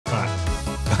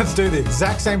Let's do the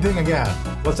exact same thing again.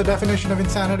 What's the definition of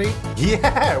insanity?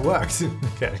 Yeah, it works.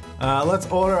 Okay. Let's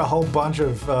order a whole bunch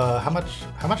of, how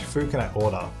much food can I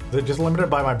order? Is it just limited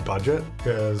by my budget?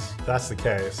 Because that's the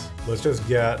case. Let's just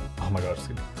get, oh my gosh,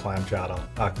 clam chowder.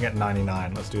 I can get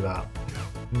 99, let's do that.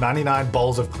 99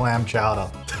 bowls of clam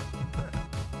chowder.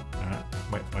 Alright,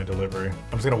 wait for my delivery.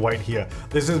 I'm just gonna wait here.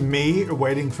 This is me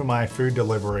waiting for my food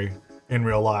delivery in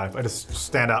real life. I just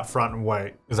stand out front and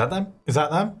wait. Is that them? Is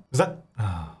that them? Is that?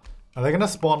 Are they gonna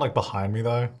spawn like behind me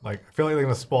though? Like, I feel like they're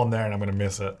gonna spawn there and I'm gonna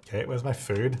miss it. Okay, where's my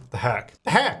food? The heck?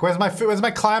 The heck? Where's my food? Where's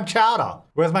my clam chowder?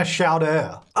 Where's my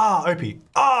chowder? Ah, Opie.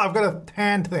 Ah, I've got a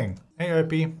hand thing. Hey,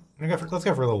 Opie. Let's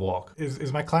go for a little walk.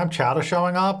 Is my clam chowder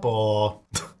showing up or?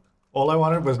 All I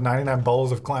wanted was 99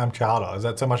 bowls of clam chowder. Is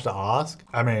that so much to ask?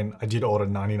 I mean, I did order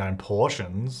 99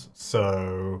 portions,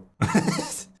 so.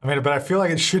 I mean, but I feel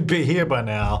like it should be here by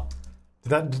now.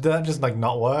 Did that just like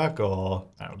not work or?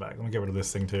 Oh, we're back. Let me get rid of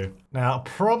this thing too. Now,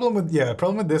 problem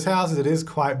with this house is it is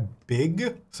quite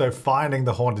big. So finding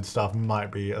the haunted stuff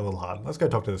might be a little hard. Let's go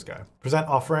talk to this guy. Present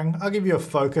offering. I'll give you a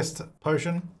focused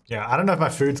potion. Yeah, I don't know if my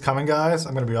food's coming, guys.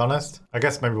 I'm gonna be honest. I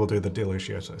guess maybe we'll do the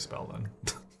delicioso spell then.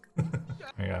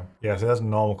 There you go. Yeah, so that's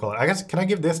normal quality. I guess, can I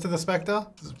give this to the Spectre?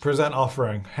 Present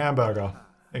offering. Hamburger.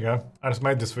 There you go. I just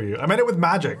made this for you. I made it with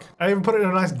magic. I even put it in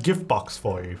a nice gift box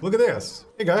for you. Look at this.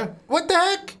 Here you go. What the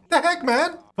heck? The heck,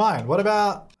 man? Fine. What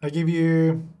about I give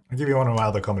you one of my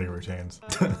other comedy routines.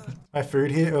 My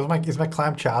food here. Is my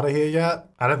clam chowder here yet?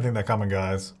 I don't think they're coming,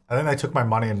 guys. I think they took my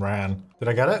money and ran. Did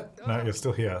I get it? No, you're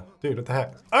still here. Dude, what the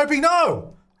heck? Opie,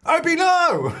 no! Opie,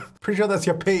 no! Pretty sure that's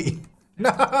your pee.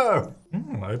 No!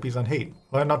 Opie's on heat.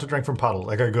 Learn not to drink from puddle.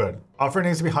 Okay, good. Offering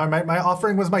needs to be homemade. My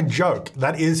offering was my joke.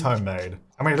 That is homemade.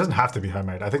 I mean, it doesn't have to be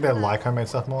homemade. I think they like homemade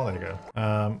stuff more. There you go.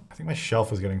 I think my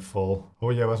shelf is getting full. Oh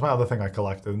yeah, where's my other thing I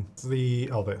collected? It's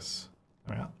this.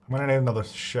 Yeah. I'm gonna need another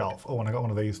shelf. Oh, and I got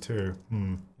one of these too.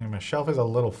 Yeah, my shelf is a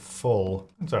little full.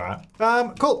 It's all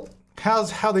right. Cool.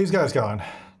 How these guys going?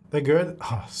 They're good?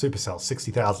 Oh, Supercell,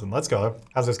 60,000. Let's go.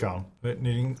 How's this going?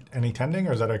 Needing any tending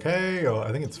or is that okay? Or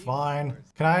I think it's fine.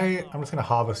 I'm just gonna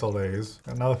harvest all these.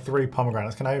 Another 3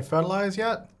 pomegranates. Can I fertilize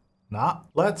yet? Nah.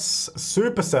 Let's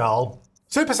Supercell.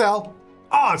 Supercell!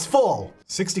 Oh, it's full.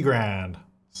 60 grand.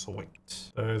 Sweet.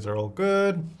 Those are all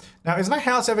good. Now, is my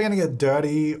house ever gonna get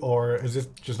dirty or is this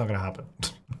just not gonna happen?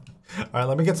 All right,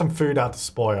 let me get some food out to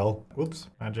spoil. Whoops.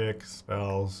 Magic,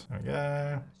 spells. There we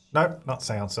go. Nope, not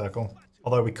seance circle.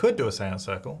 Although we could do a seance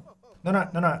circle. No, I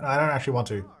don't actually want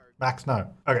to. Max,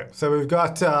 no. Okay, so we've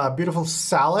got beautiful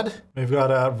salad. We've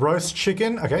got roast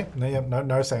chicken. Okay,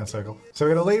 no seance circle. So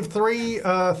we're gonna leave 3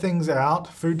 things out.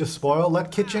 Food to spoil.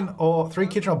 Let 3 kitchen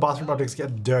or bathroom objects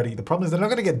get dirty. The problem is they're not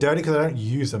gonna get dirty because I don't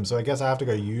use them. So I guess I have to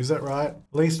go use it, right? At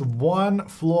least 1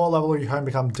 floor level of your home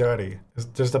become dirty.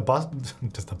 Does the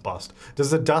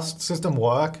dust system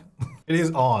work? It is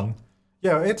on.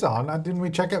 Yeah, it's on. Didn't we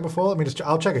check it before? Let me just,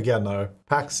 I'll check again though.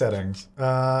 Pack settings.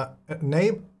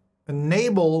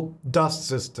 Enable dust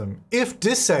system. If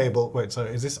disabled, wait, so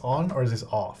is this on or is this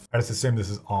off? I just assume this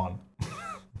is on.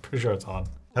 Pretty sure it's on.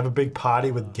 Have a big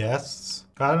party with guests.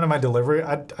 I don't know my delivery.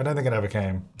 I don't think it ever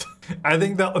came. I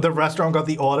think the restaurant got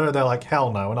the order. They're like,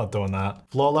 hell no, we're not doing that.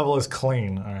 Floor level is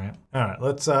clean. All right.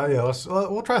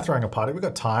 We'll try throwing a party. We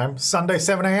got time. Sunday,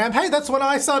 7 a.m. Hey, that's when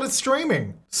I started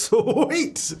streaming.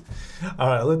 Sweet. All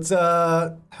right, let's,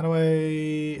 how do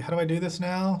I do this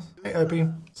now? Hey, Opie.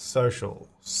 Social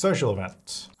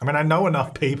event. I mean, I know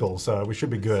enough people, so we should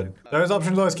be good. Those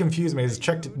options always confuse me. Is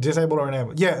checked, disabled, or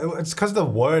enabled? Yeah, it's because the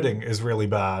wording is really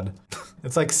bad.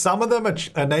 It's like some of them are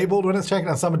enabled when it's checked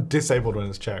and some are disabled when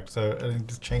it's checked. So it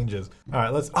just changes.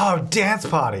 All right, dance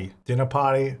party. Dinner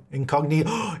party.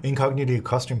 Incognito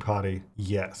costume party.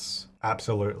 Yes,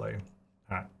 absolutely.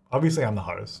 All right, obviously I'm the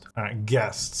host. All right,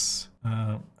 guests.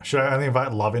 Should I only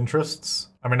invite love interests?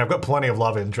 I mean, I've got plenty of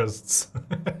love interests.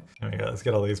 There we go, let's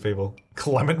get all these people.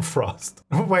 Clement Frost.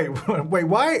 Wait,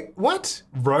 why? What?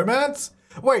 Romance?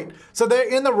 Wait, so they're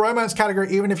in the romance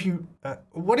category even if you,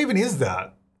 what even is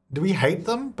that? Do we hate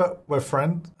them, but we're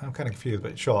friends? I'm kind of confused,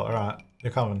 but sure, all right,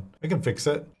 you're coming. We can fix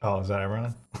it. Oh, is that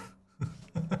everyone?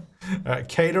 All right,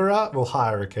 caterer, we'll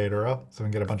hire a caterer so we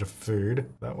can get a bunch of food.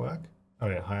 Does that work? Oh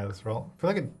yeah, hire this role. I feel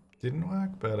like it didn't work,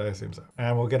 but I assume so.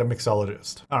 And we'll get a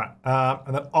mixologist. All right,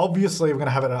 and then obviously we're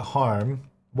gonna have it at home.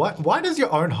 Why does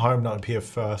your own home not appear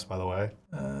first, by the way?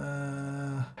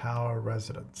 Power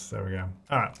residence, there we go.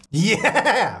 All right,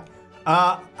 yeah!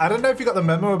 I don't know if you got the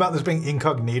memo about this being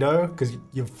incognito, because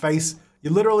your face,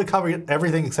 you literally cover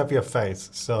everything except for your face,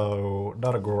 so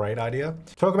not a great idea.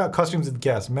 Talk about costumes with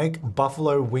guests. Make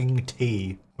buffalo wing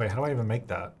tea. Wait, how do I even make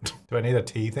that? Do I need a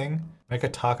tea thing? Make a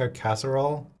taco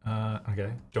casserole?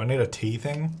 Okay. Do I need a tea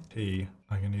thing? Tea.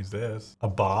 I can use this. A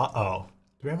bar? Oh.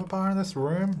 Do we have a bar in this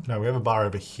room? No, we have a bar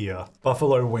over here.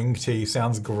 Buffalo wing tea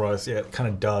sounds gross. Yeah, it kind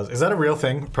of does. Is that a real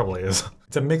thing? Probably is.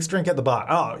 It's a mixed drink at the bar.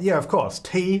 Oh, yeah, of course.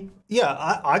 Tea.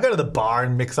 Yeah, I go to the bar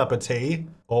and mix up a tea.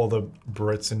 All the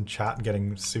Brits in chat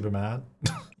getting super mad.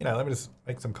 You know, let me just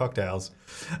make some cocktails.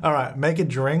 All right, make a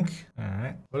drink. All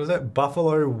right. What is that?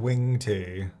 Buffalo wing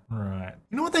tea. All right.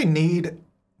 You know what they need?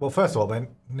 Well, first of all, they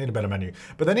need a better menu,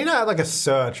 but they need to add like a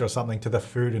search or something to the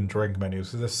food and drink menus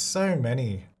because there's so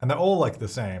many and they're all like the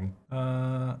same.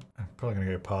 I'm probably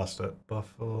gonna go past it.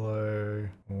 Buffalo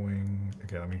wing.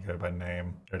 Okay, let me go by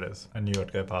name. There it is. I knew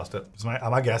I'd go past it.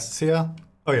 Are my guests here?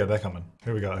 Oh yeah, they're coming.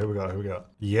 Here we go, here we go, here we go.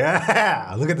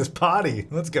 Yeah, look at this party.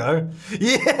 Let's go.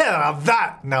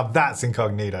 Yeah, now that's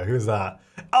incognito. Who's that?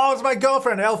 Oh, it's my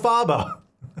girlfriend, El Farber.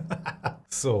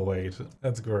 Sweet,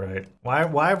 that's great. Why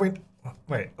have we?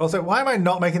 Wait, also, why am I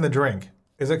not making the drink?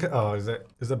 Is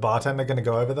the bartender gonna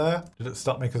go over there? Did it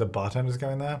stop me because the bartender's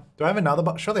going there? Do I have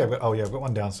another surely I've got, oh yeah, I've got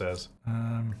one downstairs.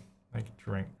 Make a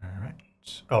drink, all right.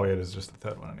 Oh yeah, it is just the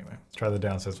third one anyway. Let's try the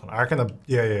downstairs one. I reckon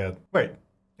yeah. Wait,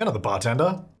 you're not the bartender?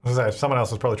 I was gonna say, someone else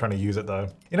was probably trying to use it though.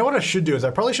 You know what I should do is I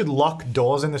probably should lock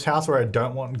doors in this house where I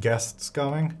don't want guests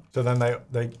going. So then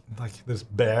they like this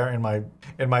bear in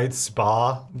my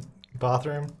spa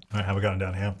bathroom. All right, how we going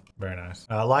down here? Very nice.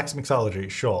 Likes mixology,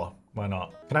 sure. Why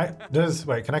not? Can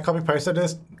I copy paste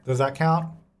this? Does that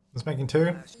count? Just making two?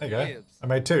 There you go. I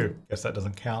made two. Guess that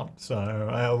doesn't count. So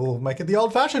I will make it the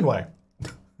old fashioned way.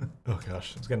 Oh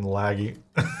gosh, it's getting laggy.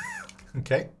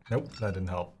 Okay, nope, that didn't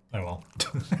help. Oh well.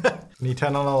 Can you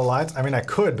turn on all the lights? I mean, I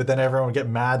could, but then everyone would get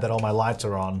mad that all my lights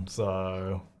are on.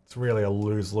 So it's really a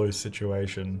lose-lose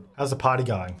situation. How's the party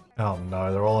going? Oh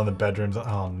no, they're all in the bedrooms.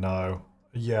 Oh no.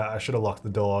 Yeah, I should have locked the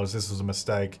doors. This was a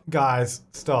mistake. Guys,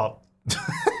 stop.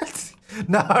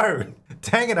 No!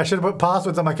 Dang it, I should have put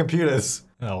passwords on my computers.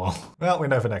 Oh well. Well, we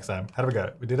know for next time. How do we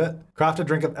go? We did it? Craft a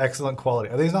drink of excellent quality.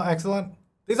 Are these not excellent?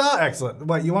 These are excellent.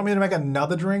 Wait, you want me to make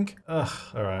another drink? Ugh,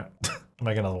 all right. I'll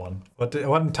make another one. What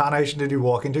incarnation did you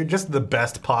walk into? Just the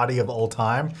best party of all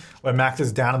time, where Max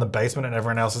is down in the basement and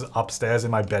everyone else is upstairs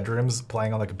in my bedrooms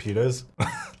playing on the computers.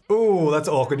 Ooh, that's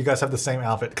awkward. You guys have the same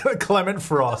outfit. Clement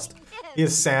Frost. He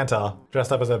is Santa,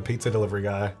 dressed up as a pizza delivery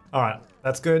guy. All right,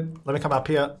 that's good. Let me come up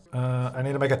here. I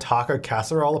need to make a taco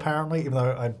casserole, apparently, even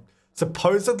though I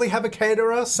supposedly have a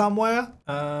caterer somewhere.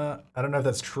 I don't know if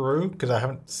that's true, because I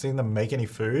haven't seen them make any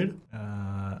food.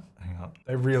 Hang on.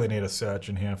 They really need a search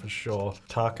in here for sure.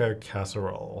 Taco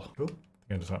casserole. Oop.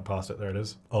 I just went past it. There it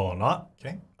is. Oh, not?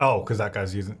 Okay. Oh, because that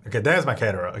guy's using... Okay, there's my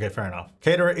caterer. Okay, fair enough.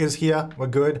 Caterer is here. We're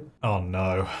good. Oh,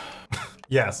 no.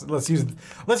 Yes, let's use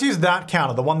that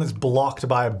counter, the one that's blocked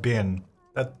by a bin.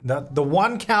 The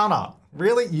one counter.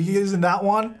 Really? You using that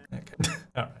one? Okay.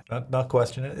 All right. Not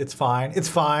question it. It's fine. It's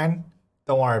fine.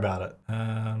 Don't worry about it.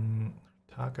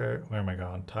 Taco... Where am I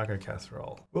going? Taco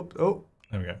casserole. Whoop. Oh.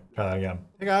 There we go. Try that again.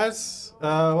 Hey guys,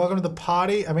 welcome to the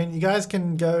party. I mean, you guys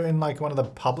can go in like one of the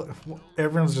public,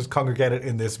 everyone's just congregated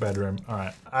in this bedroom. All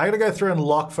right, I gotta go through and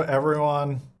lock for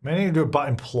everyone. I need to do it by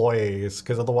employees,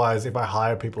 because otherwise if I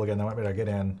hire people again, they won't be able to get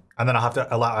in. And then I'll have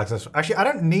to allow access. Actually, I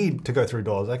don't need to go through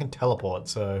doors. I can teleport,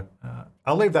 so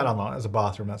I'll leave that unlocked as a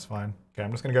bathroom, that's fine. Okay,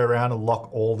 I'm just gonna go around and lock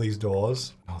all these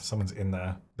doors. Oh, someone's in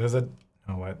there. There's a,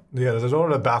 oh wait. Yeah, there's a door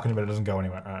to the balcony, but it doesn't go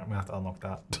anywhere. All right, I'm gonna have to unlock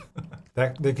that.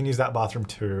 They can use that bathroom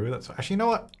too. That's actually, you know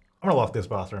what? I'm gonna lock this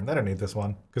bathroom. They don't need this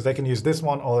one because they can use this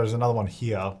one, or there's another one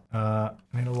here. I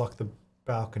need to lock the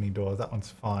balcony door. That one's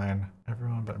fine.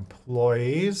 Everyone but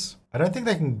employees. I don't think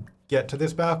they can get to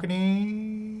this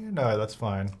balcony. No, that's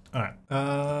fine. All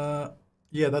right.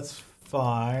 Yeah, that's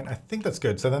fine. I think that's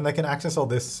good. So then they can access all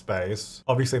this space.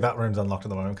 Obviously that room's unlocked at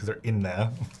the moment because they're in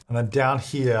there. And then down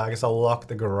here, I guess I'll lock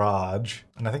the garage.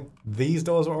 And I think these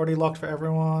doors are already locked for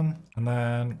everyone. And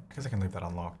then I guess I can leave that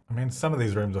unlocked. I mean, some of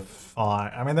these rooms are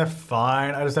fine. I mean, they're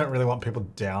fine. I just don't really want people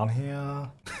down here.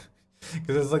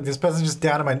 Because it's like this person's just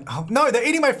down in my, oh, no, they're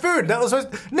eating my food. That was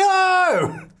supposed,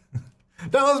 no!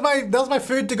 That was my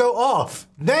food to go off.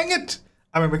 Dang it!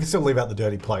 I mean, we can still leave out the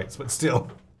dirty plates, but still.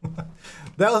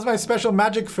 That was my special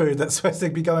magic food that's supposed to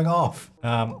be going off.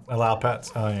 Allow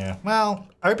pets. Oh yeah. Well,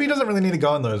 Opie doesn't really need to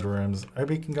go in those rooms.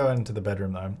 Opie can go into the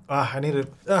bedroom though. I need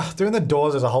to, doing the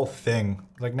doors is a whole thing.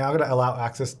 Like now I gotta allow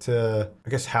access to, I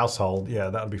guess, household. Yeah,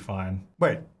 that would be fine.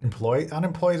 Wait, aren't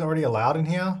employees already allowed in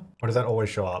here? Or does that always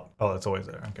show up? Oh, it's always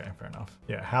there. Okay, fair enough.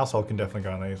 Yeah, household can definitely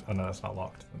go on these. Oh no, it's not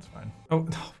locked. That's fine. Oh,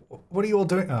 what are you all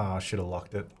doing? Oh, I should have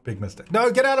locked it. Big mistake. No,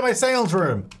 get out of my sales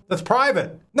room. That's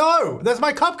private. No, that's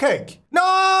my cupcake.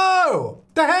 No,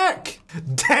 the heck?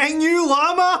 Dang you,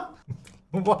 llama.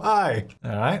 Why?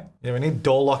 All right. Yeah, we need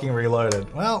door locking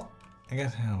reloaded. Well, I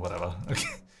guess, whatever. Okay.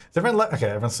 Is everyone okay,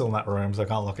 everyone's still in that room, so I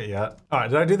can't lock it yet. All right,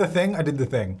 did I do the thing? I did the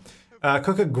thing.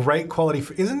 Cook a great quality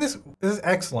food. Isn't this is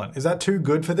excellent? Is that too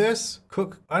good for this?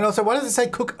 Cook, and also, why does it say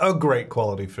cook a great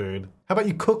quality food? How about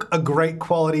you cook a great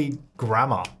quality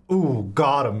grammar? Ooh,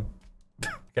 got him.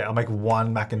 Okay, I'll make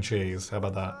one mac and cheese. How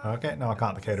about that? Okay, no, I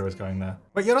can't. The caterer's going there.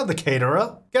 Wait, you're not the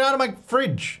caterer. Get out of my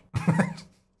fridge.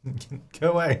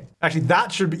 Go away. Actually,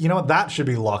 that should be, you know what? That should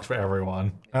be locked for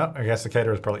everyone. Oh, I guess the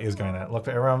caterer probably is going there. Lock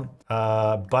for everyone,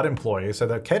 but employees. So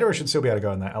the caterer should still be able to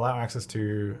go in there. Allow access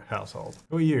to household.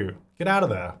 Who are you? Get out of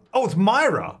there. Oh, it's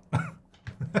Myra.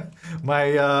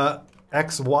 My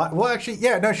ex-wife. Well, actually,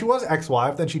 yeah, no, she was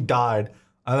ex-wife. Then she died.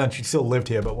 And then she still lived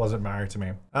here, but wasn't married to me.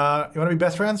 You want to be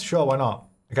best friends? Sure, why not?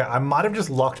 Okay, I might have just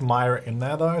locked Myra in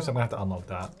there though, so I'm gonna have to unlock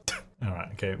that. All right,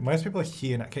 okay, most people are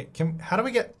here now. Okay, how do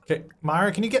we get, okay,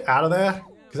 Myra, can you get out of there?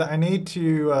 Because I need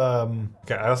to,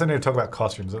 okay, I also need to talk about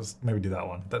costumes. Let's maybe do that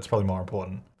one. That's probably more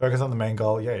important. Focus on the main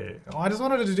goal, yeah. Oh, I just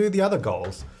wanted to do the other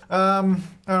goals. All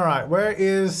right, where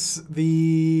is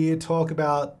the talk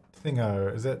about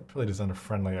thingo? Is it probably just under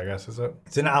friendly, I guess, is it?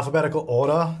 It's in alphabetical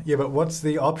order. Yeah, but what's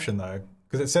the option though?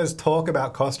 Because it says talk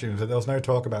about costumes, but there was no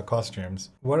talk about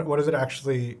costumes. What is it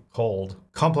actually called?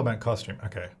 Compliment costume,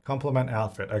 okay. Compliment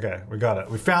outfit, okay, we got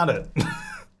it. We found it.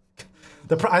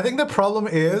 I think the problem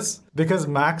is, because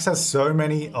Max has so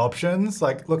many options,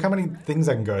 like, look how many things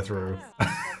I can go through.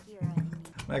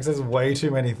 Max has way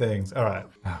too many things. All right,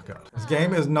 oh God. This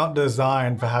game is not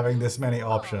designed for having this many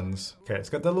options. Okay, it's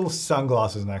got the little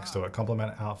sunglasses next to it,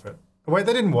 compliment outfit. Wait,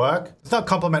 that didn't work. It's not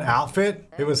compliment outfit,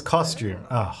 it was costume.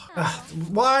 Oh.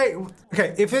 Why?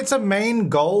 Okay, if it's a main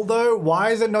goal though, why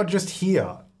is it not just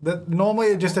here? That normally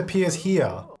it just appears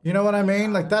here. You know what I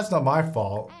mean? Like, that's not my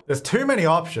fault. There's too many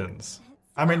options.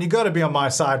 I mean, you gotta be on my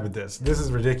side with this. This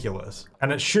is ridiculous.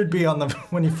 And it should be on them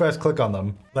when you first click on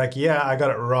them. Like, yeah, I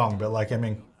got it wrong, but like, I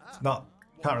mean, it's not,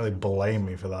 can't really blame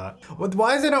me for that.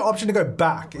 Why is there no option to go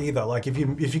back either? Like, if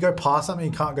you go past something,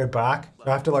 you can't go back.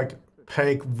 You have to like,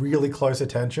 pay really close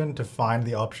attention to find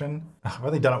the option. I've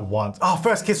only done it once. Oh,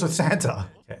 first kiss with Santa.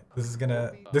 Okay, this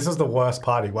is the worst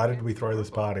party. Why did we throw this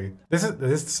party?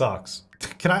 This sucks.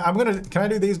 Can I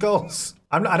do these goals?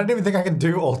 I don't even think I can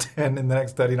do all 10 in the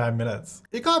next 39 minutes.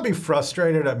 You can't be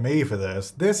frustrated at me for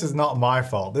this. This is not my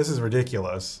fault. This is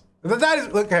ridiculous. That is,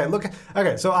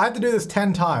 okay, so I have to do this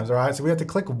 10 times, all right? So we have to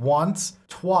click once,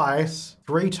 twice,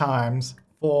 3 times,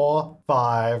 4,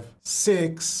 5,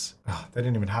 6. Oh, they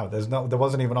didn't even have it. There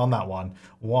wasn't even on that one.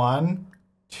 1,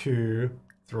 2,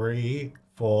 3,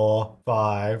 4,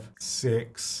 5,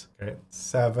 6, okay,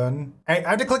 7, 8. I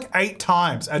have to click 8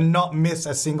 times and not miss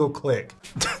a single click.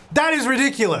 That is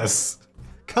ridiculous.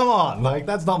 Come on, like,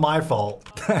 that's not my fault.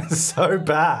 That's so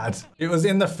bad. It was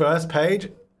in the first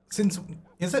page.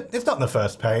 Is it? It's not in the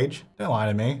first page. Don't lie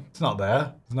to me. It's not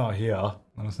there. It's not here.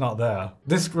 And it's not there.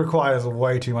 This requires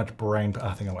way too much brain.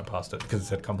 I think I went past it because it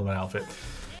said compliment outfit.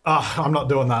 Ah, I'm not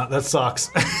doing that. That sucks.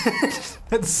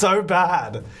 It's so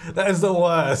bad. That is the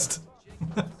worst.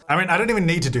 I mean, I don't even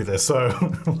need to do this, so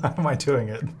why am I doing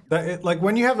it? Like,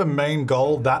 when you have a main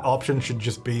goal, that option should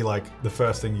just be like the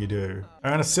first thing you do. I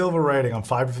earned a silver rating on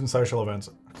 5 different social events.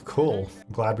 Cool.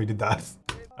 I'm glad we did that.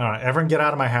 All right, everyone get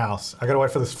out of my house. I gotta wait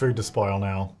for this food to spoil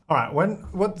now. All right,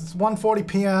 what's 1:40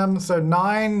 p.m. So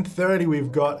 9:30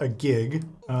 we've got a gig.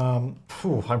 I'm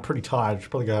pretty tired. Should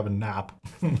probably go have a nap.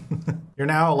 You're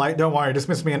now late. Don't worry. Just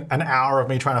missed me an hour of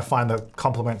me trying to find the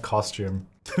compliment costume.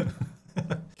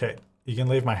 Okay, you can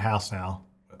leave my house now.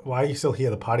 Why are you still here?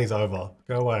 The party's over.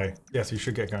 Go away. Yes, you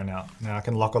should get going now. Now I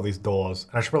can lock all these doors.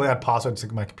 And I should probably add passwords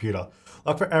to my computer.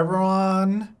 Lock for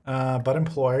everyone, but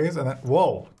employees, and then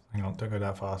whoa. Hang on, don't go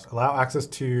that fast. Allow access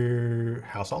to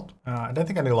household. I don't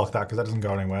think I need to lock that because that doesn't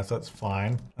go anywhere, so that's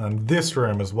fine. And this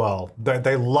room as well.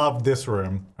 They love this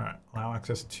room. All right, allow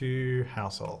access to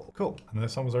household. Cool, and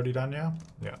this one was already done, yeah?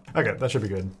 Yeah, okay, that should be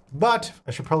good. But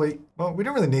I should probably, well, we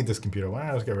don't really need this computer. Why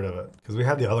don't I just get rid of it? Because we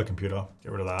have the other computer,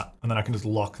 get rid of that. And then I can just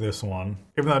lock this one.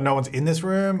 Even though no one's in this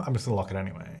room, I'm just gonna lock it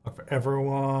anyway. Lock for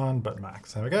everyone but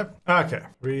Max, there we go. Okay,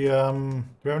 do we have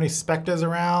any specters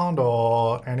around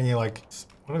or any like,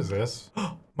 what is this?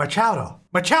 My chowder!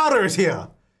 My chowder is here!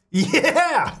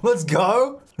 Yeah! Let's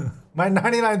go! My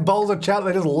 99 bowls of chowder,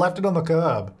 they just left it on the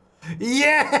curb.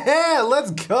 Yeah!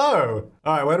 Let's go!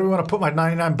 Alright, where do we want to put my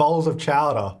 99 bowls of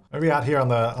chowder? Maybe out here on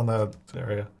the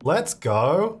area. Let's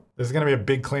go! This is gonna be a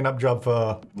big cleanup job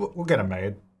for, we'll get it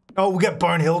made. Oh, we'll get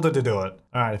Bonehilda to do it.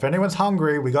 All right, if anyone's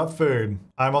hungry, we got food.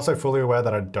 I'm also fully aware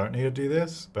that I don't need to do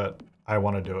this, but I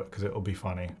want to do it because it will be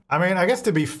funny. I mean, I guess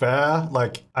to be fair,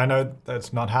 like, I know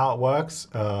that's not how it works,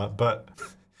 but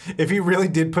if you really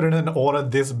did put in an order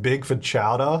this big for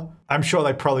chowder, I'm sure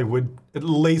they probably would at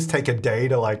least take a day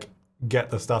to like get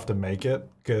the stuff to make it,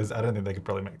 because I don't think they could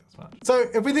probably make this much. So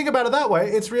if we think about it that way,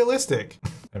 it's realistic.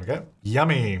 There we go.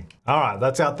 Yummy. All right,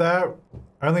 that's out there.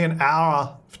 Only an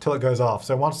hour till it goes off.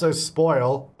 So once those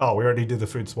spoil, oh, we already did the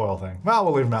food spoil thing. Well,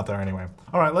 we'll leave them out there anyway.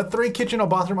 All right, let 3 kitchen or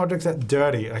bathroom objects get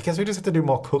dirty. I guess we just have to do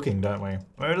more cooking, don't we?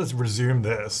 We'll just resume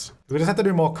this. We just have to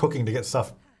do more cooking to get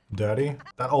stuff dirty.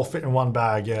 That all fit in one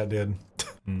bag. Yeah, it did.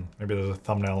 Maybe there's a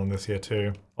thumbnail in this here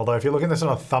too. Although if you're looking at this on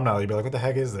a thumbnail, you'd be like, what the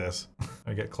heck is this?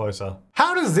 I get closer.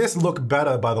 How does this look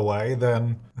better, by the way,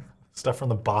 than stuff from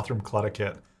the bathroom clutter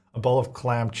kit? A bowl of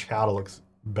clam chowder looks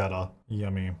better.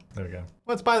 Yummy. There we go.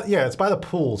 Well, it's by the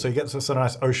pool, so you get some sort of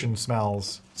nice ocean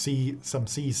smells. Some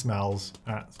sea smells.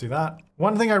 All right, let's do that.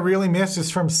 One thing I really miss is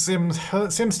from Sims 2,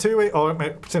 or Sims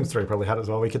 3 probably had it as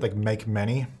well. We could like make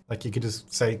many. Like you could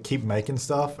just say, keep making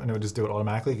stuff and it would just do it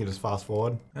automatically. You could just fast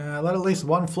forward. Let at least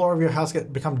one floor of your house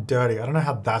become dirty. I don't know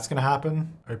how that's gonna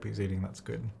happen. Opie's eating, that's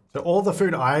good. So all the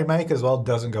food I make as well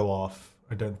doesn't go off.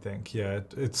 I don't think. Yeah,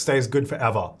 it stays good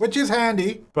forever, which is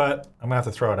handy, but I'm gonna have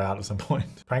to throw it out at some point.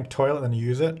 Prank toilet, then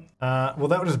use it. Well,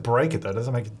 that would just break it though. It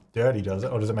doesn't make it dirty, does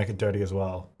it? Or does it make it dirty as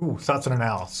well? Ooh, starts in an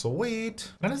hour.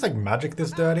 Sweet. Can I just like magic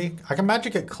this dirty? I can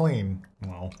magic it clean.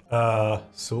 Well,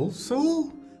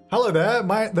 Sul? Hello there.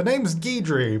 The name's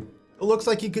Guidry. It looks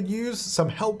like you could use some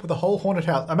help with the whole haunted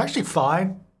house. I'm actually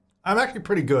fine. I'm actually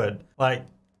pretty good. Like,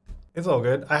 it's all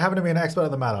good. I happen to be an expert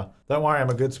in the matter. Don't worry, I'm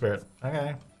a good spirit.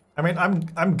 Okay. I mean,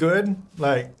 I'm good.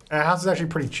 Like, our house is actually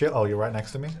pretty chill. Oh, you're right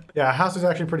next to me? Yeah, our house is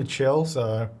actually pretty chill,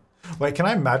 so... Wait, can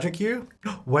I magic you?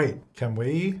 Wait, can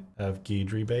we have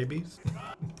Guidry babies?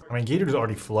 I mean, Guidry's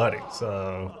already flirting,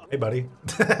 so... Hey, buddy.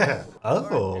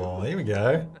 Oh, here we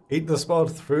go. Eat the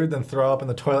spoiled food, then throw up in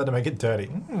the toilet to make it dirty.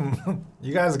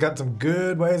 You guys got some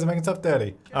good ways of making stuff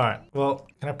dirty. All right, well,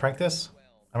 can I prank this?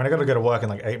 I mean, I gotta go to work in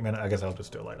like 8 minutes. I guess I'll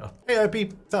just do it later. Hey, Opie,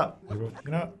 what's up? You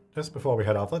know what? Just before we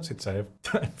head off, let's hit save.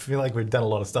 I feel like we've done a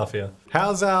lot of stuff here.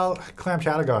 How's our clam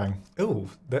chowder going? Ooh,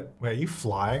 wait, are you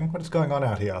flying? What is going on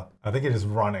out here? I think it is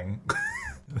running.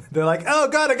 They're like, oh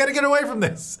God, I gotta get away from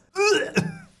this.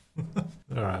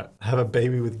 All right, have a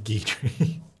baby with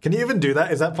Guidry. Can you even do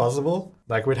that? Is that possible?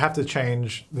 Like, we'd have to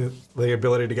change the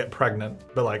ability to get pregnant,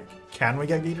 but like, can we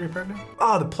get Guidry pregnant?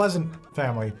 Oh, the Pleasant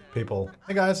family people.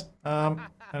 Hey guys,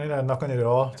 I need to knock on your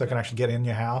door so I can actually get in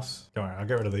your house. Don't worry, I'll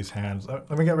get rid of these hands. Let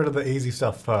me get rid of the easy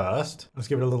stuff first. Let's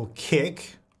give it a little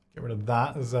kick. Get rid of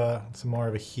that. There's some more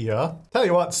over here. Tell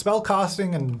you what, spell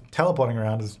casting and teleporting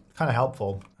around is kind of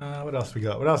helpful. What else we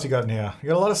got? What else you got in here? You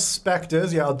got a lot of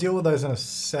specters. Yeah, I'll deal with those in a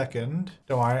second.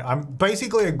 Don't worry, I'm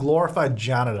basically a glorified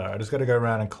janitor. I just got to go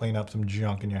around and clean up some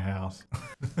junk in your house.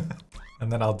 And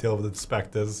then I'll deal with the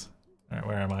specters. All right,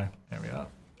 where am I? There we are.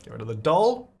 Get rid of the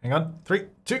doll. Hang on, 3,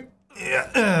 2.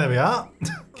 Yeah, there we are.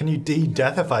 Can you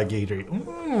de-deathify Guidry?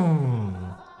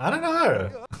 I don't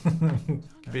know.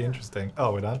 Could be interesting.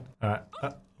 Oh, we're done. All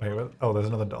right. Wait, what? Oh, there's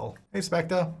another doll. Hey,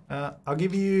 Spectre. I'll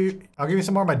give you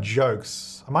some more of my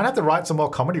jokes. I might have to write some more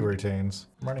comedy routines.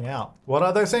 I'm running out. What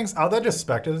are those things? Oh, they're just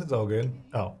specters. It's all good.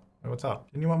 Oh, wait, what's up?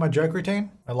 Didn't you want my joke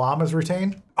routine? My llama's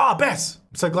routine? Oh, Bess!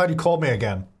 I'm so glad you called me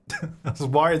again. I was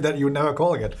worried that you would never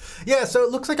call again. Yeah, so it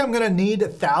looks like I'm gonna need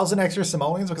 1,000 extra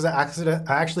simoleons because I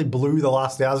actually blew the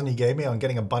last 1,000 you gave me on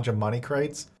getting a bunch of money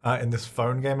crates in this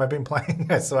phone game I've been playing.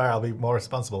 I swear I'll be more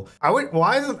responsible. I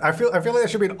feel like there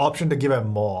should be an option to give him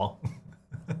more.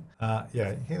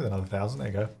 Yeah, here's another 1,000. There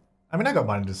you go. I mean, I got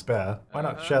money to spare. Why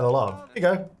not share the love? Here you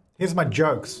go. Here's my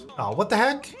jokes. Oh, what the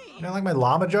heck? You don't like my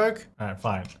llama joke? All right,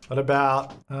 fine. What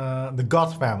about the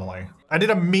Goth family? I did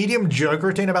a medium joke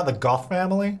routine about the Goth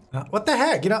family. What the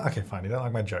heck? You know, okay, fine. You don't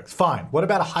like my jokes. Fine. What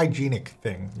about a hygienic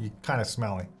thing? You kind of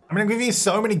smelly. I'm gonna give you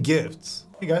so many gifts.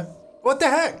 Here you go. What the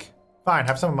heck? Fine,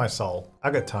 have some of my soul. I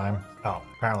got time. Oh,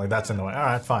 apparently that's in the way. All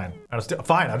right, fine. I'll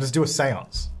just do a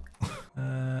seance.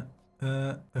 Summon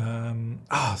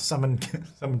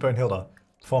Bonehilda.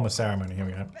 Perform a ceremony. Here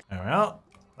we go. There we are.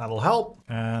 That'll help.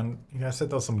 And you guys said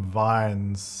there was some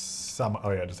vines.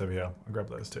 Oh yeah, just over here. I'll grab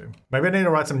those too. Maybe I need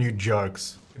to write some new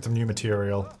jokes. Get some new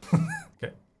material.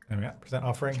 Okay, there we go. Present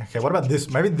offering. Okay, what about this?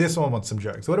 Maybe this one wants some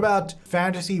jokes. What about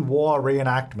fantasy war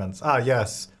reenactments? Ah,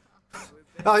 yes.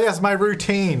 Oh yes, my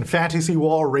routine. Fantasy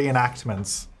war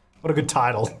reenactments. What a good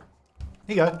title. Here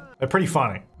you go. They're pretty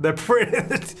funny. They're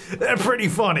pretty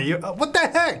funny. What the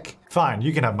heck? Fine,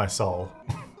 you can have my soul.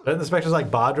 Don't the specters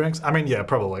like bar drinks? I mean, yeah,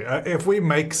 probably. If we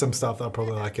make some stuff, they'll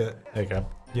probably like it. There you go.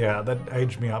 Yeah, that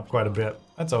aged me up quite a bit.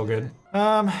 That's all good.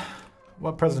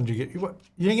 What present did you get? What?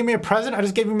 You didn't give me a present? I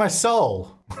just gave you my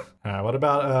soul. Alright, what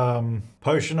about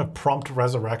potion of prompt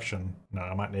resurrection? No,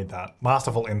 I might need that.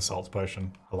 Masterful insults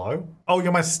potion. Hello? Oh,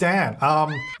 you're my Stan.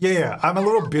 Yeah, I'm a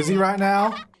little busy right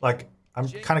now. Like, I'm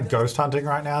kind of ghost hunting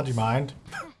right now. Do you mind?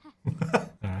 Alright,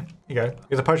 here you go.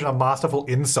 Here's a potion of masterful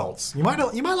insults. You might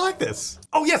like this.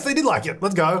 Oh yes, they did like it.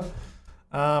 Let's go.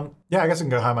 Yeah, I guess I can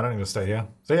go home. I don't need to stay here.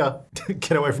 See ya.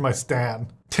 Get away from my Stan.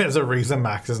 There's a reason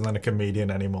Max isn't a comedian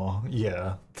anymore.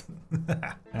 Yeah.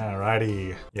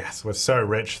 Alrighty. Yes, we're so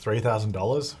rich.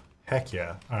 $3,000? Heck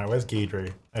yeah. Alright, where's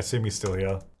Guidry? I assume he's still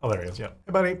here. Oh, there he is. Yep.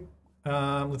 Hey, buddy.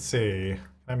 Let's see. Can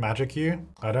I magic you?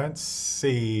 I don't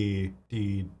see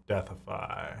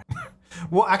de-deathify.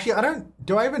 Well, actually,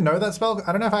 do I even know that spell?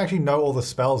 I don't know if I actually know all the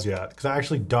spells yet, because I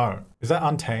actually don't. Is that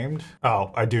Untamed?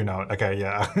 Oh, I do know it. Okay,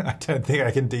 yeah. I don't think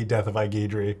I can de-deathify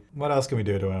Guidry. What else can we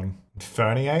do to him?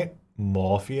 Ferniate?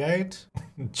 Morphiate?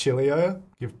 Chilio?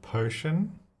 Give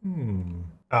potion?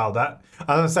 Oh, that...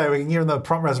 I was gonna say, we can give them the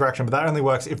prompt resurrection, but that only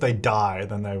works if they die,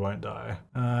 then they won't die.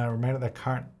 Remain at their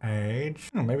current age.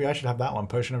 Maybe I should have that one.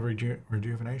 Potion of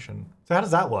rejuvenation. So how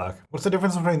does that work? What's the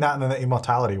difference between that and then the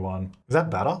immortality one? Is that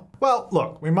better? Well,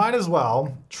 look, we might as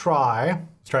well try...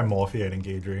 Let's try Morphiating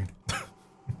Guidry.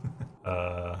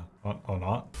 Or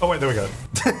not. Oh wait, there we go.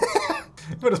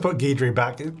 We'll just put Guidry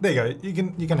back. There you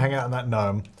go. You can hang out in that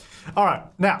gnome. All right,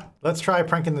 now let's try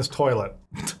pranking this toilet.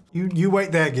 You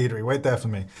wait there, Guidry. Wait there for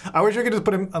me. I wish I could just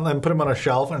put him and then put him on a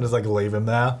shelf and just like leave him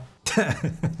there.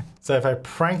 So if I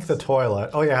prank the toilet,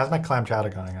 oh yeah, how's my clam chowder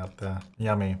going out there?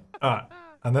 Yummy. All right,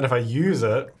 and then if I use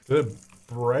it, does it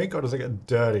break or does it get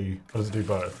dirty? Or does it do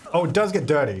both? Oh, it does get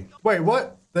dirty. Wait,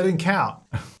 what? That didn't count.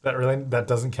 That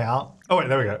doesn't count? Oh wait,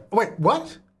 there we go. Wait,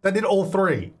 what? That did all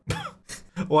three.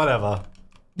 Whatever.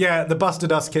 Yeah, the Buster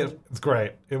Dust kit is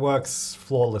great. It works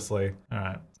flawlessly. All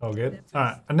right, all good. All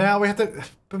right, and now we have to,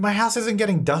 but my house isn't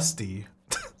getting dusty.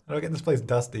 How do I get this place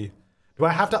dusty? Do I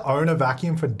have to own a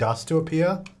vacuum for dust to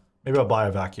appear? Maybe I'll buy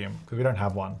a vacuum because we don't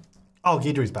have one. Oh,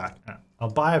 Guidry's back. Right. I'll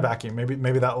buy a vacuum.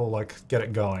 Maybe that will like get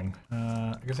it going.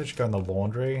 I guess I should go in the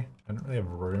laundry. I don't really have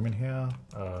room in here.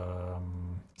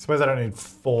 Suppose I don't need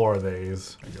 4 of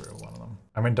these. I'll get rid of one of them.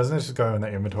 I mean, doesn't it just go in the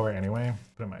inventory anyway?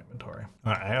 Put it in my inventory.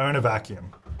 All right, I own a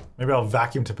vacuum. Maybe I'll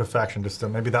vacuum to perfection just to,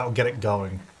 maybe that'll get it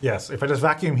going. Yes, if I just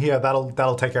vacuum here,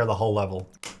 that'll take care of the whole level.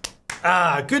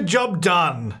 Ah, good job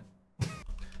done.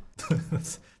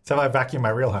 That's how I vacuum my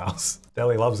real house.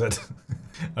 Deli loves it.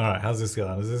 All right, how's this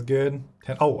going? Is this good?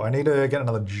 Oh, I need to get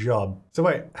another job. So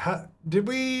wait,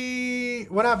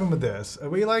 what happened with this? Are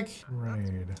we like,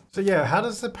 raid? So yeah, how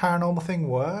does the paranormal thing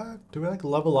work? Do we like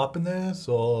level up in this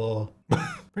or?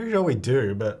 Pretty sure we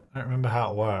do, but I don't remember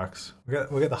how it works.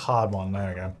 We'll get the hard one, there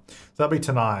we go. So that'll be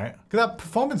tonight. Cause that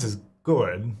performance is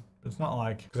good. It's not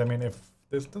like, cause I mean, if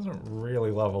this doesn't really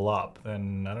level up,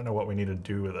 then I don't know what we need to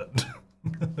do with it.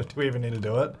 Do we even need to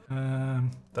do it?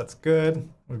 That's good.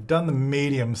 We've done the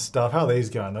medium stuff. How are these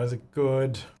going? Those are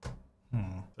good.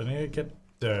 They need to get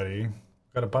dirty.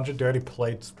 Got a bunch of dirty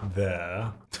plates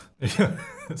there.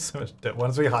 So much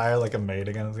once we hire like a maid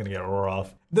again, it's gonna get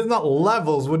rough. There's not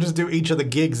levels, we'll just do each of the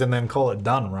gigs and then call it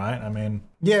done, right? I mean,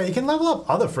 yeah, you can level up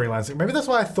other freelancing. Maybe that's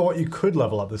why I thought you could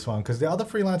level up this one, because the other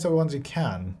freelancer ones you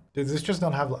can. Does this just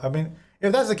not have, I mean,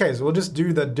 if that's the case, we'll just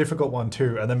do the difficult one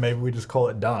too, and then maybe we just call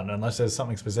it done, unless there's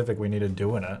something specific we need to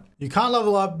do in it. You can't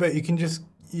level up, but you can just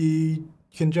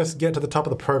get to the top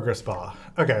of the progress bar.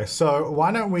 Okay, so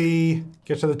why don't we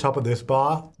get to the top of this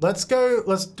bar? Let's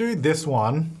do this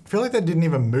one. I feel like that didn't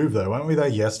even move though. Weren't we there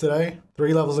yesterday?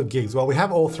 3 levels of gigs. Well, we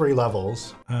have all 3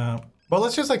 levels. Well,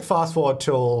 let's just like fast forward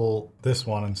till this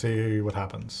one and see what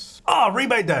happens. Oh,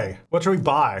 rebate day. What should we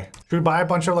buy? Should we buy a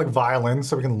bunch of like violins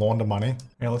so we can launder money?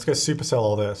 Yeah, let's go supersell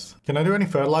all this. Can I do any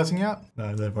fertilizing yet?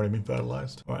 No, they've already been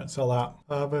fertilized. All right, sell that.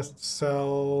 Harvest,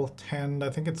 sell, tend. I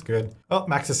think it's good. Oh,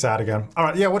 Max is sad again. All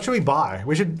right, yeah, what should we buy?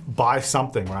 We should buy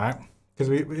something, right? Because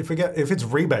if it's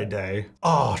rebate day,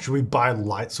 oh, should we buy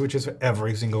light switches for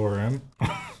every single room?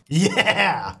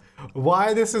 Yeah!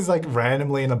 Why this is like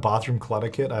randomly in a bathroom clutter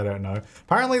kit, I don't know.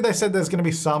 Apparently they said there's gonna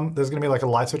be like a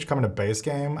light switch coming to base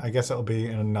game. I guess it'll be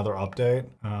in another update.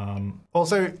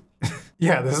 Also,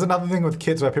 Yeah, this is another thing with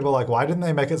kits where people are like, why didn't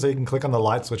they make it so you can click on the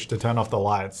light switch to turn off the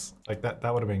lights? Like that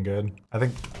would have been good. I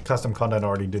think custom content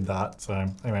already did that. So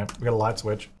anyway, we got a light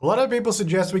switch. A lot of people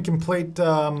suggest we complete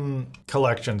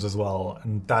collections as well.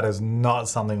 And that is not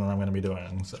something that I'm going to be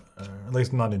doing. So, at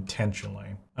least not intentionally.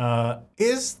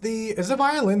 Is the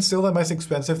violin still the most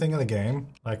expensive thing in the game?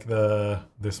 Like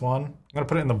this one? I'm gonna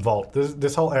put it in the vault.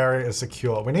 This whole area is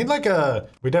secure. We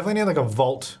definitely need like a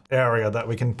vault area that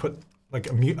we can put like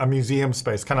a museum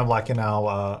space, kind of like in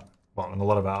our, well, in a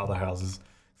lot of our other houses.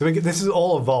 So this is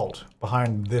all a vault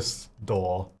behind this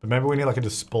door, but maybe we need like a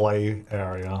display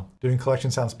area. Doing collection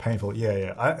sounds painful.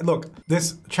 Yeah. Look,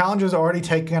 this challenge has already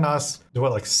taken us,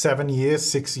 what, like 7 years,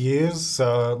 6 years?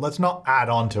 So let's not add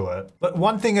on to it. But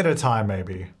one thing at a time,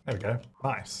 maybe. There we go.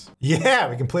 Nice. Yeah,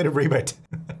 we completed rebate.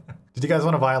 Did you guys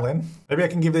want a violin? Maybe I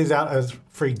can give these out as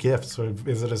free gifts for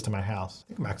visitors to my house. I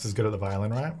think Max is good at the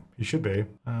violin, right? You should be.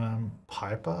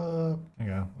 Piper. There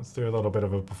you go. Let's do a little bit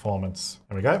of a performance.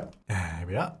 There we go. Here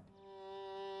we are.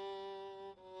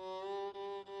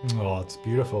 Oh, it's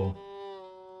beautiful.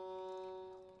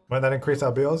 Won't that increase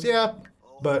our bills? Yeah,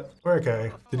 but we're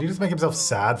okay. Did he just make himself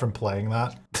sad from playing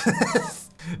that?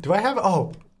 Do I have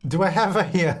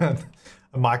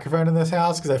a microphone in this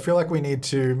house? Because I feel like we need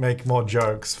to make more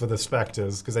jokes for the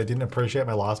specters because they didn't appreciate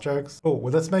my last jokes. Oh,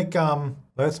 well, let's make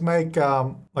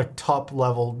like top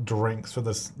level drinks for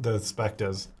the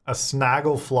specters. A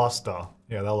snaggle floster.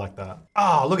 Yeah, they'll like that.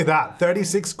 Oh, look at that.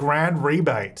 36 grand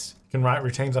rebate. Can write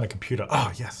routines on a computer.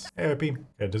 Oh, yes. Hey, OP.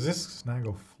 Okay, does this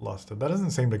snaggle fluster? That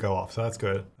doesn't seem to go off, so that's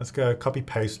good. Let's go copy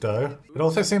paste though. It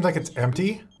also seems like it's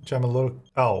empty, which I'm a little...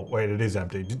 Oh, wait, it is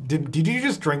empty. Did you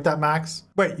just drink that, Max?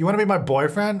 Wait, you want to be my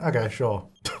boyfriend? Okay, sure.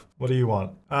 What do you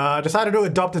want? I decided to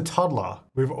adopt a toddler.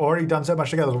 We've already done so much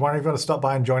together. I was wondering if you want to stop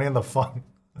by and join in the fun.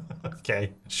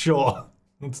 Okay, sure.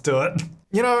 Let's do it.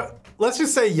 You know, let's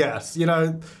just say yes. You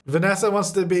know, Vanessa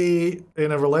wants to be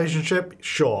in a relationship.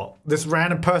 Sure. This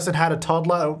random person had a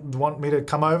toddler. Want me to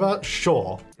come over?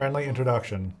 Sure. Friendly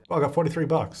introduction. Oh, I got 43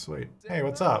 bucks. Sweet. Hey,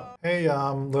 what's up? Hey,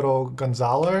 little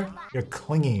Gonzalo. You're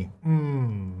clingy.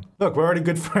 Look, we're already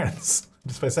good friends.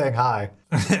 Just by saying hi.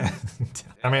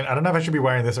 I mean, I don't know if I should be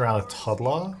wearing this around a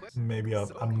toddler. Maybe I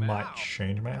might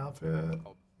change my outfit.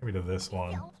 Maybe to this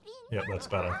one. Yep, that's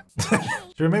better.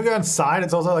 Should we maybe go inside?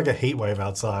 It's also like a heat wave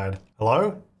outside.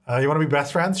 Hello? You want to be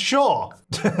best friends? Sure.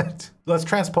 Let's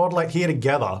transportalate here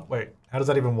together. Wait, how does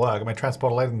that even work? Am I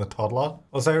transportalating the toddler?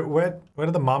 Also, where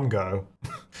did the mum go?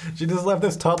 She just left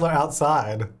this toddler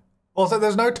outside. Also,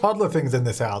 there's no toddler things in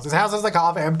this house. This house is like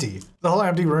half empty. The whole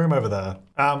empty room over there.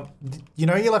 You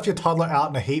know you left your toddler out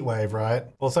in a heat wave, right?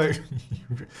 Also,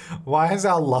 why is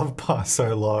our love bar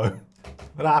so low?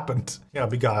 What happened? Yeah, I'll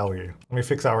beguile you. Let me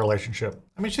fix our relationship.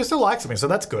 I mean, she still likes me, so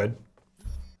that's good.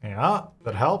 Yeah, did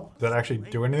that help? Did that actually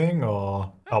do anything,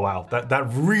 or? Oh wow, that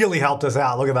really helped us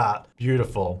out. Look at that.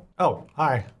 Beautiful. Oh,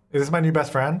 hi. Is this my new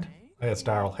best friend? Hey, it's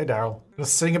Daryl. Hey, Daryl.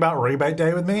 Just sing about rebate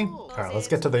day with me? All right, let's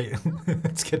get to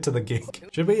the gig.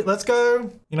 Should we? Let's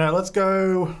go. You know, let's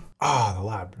go. Ah, the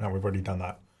lab. No, we've already done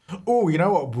that. Oh, you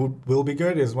know what will be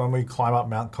good is when we climb up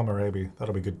Mount Komorebi.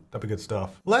 That'll be good. That'll be good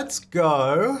stuff. Let's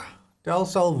go. Del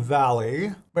Sol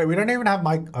Valley. Wait, we don't even have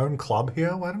my own club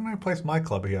here? Why didn't I place my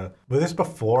club here? Was this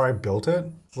before I built it?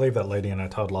 Leave that lady and her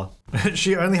toddler.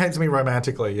 She only hates me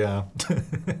romantically, yeah.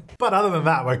 But other than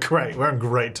that, we're great. We're on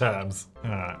great terms. All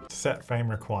right, set fame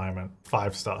requirement.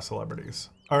 5-star celebrities.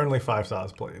 Only 5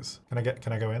 stars, please.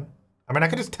 Can I go in? I mean, I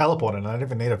could just teleport in. I don't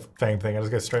even need a fame thing. I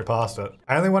just go straight past it.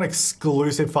 I only want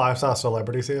exclusive 5-star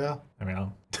celebrities here. I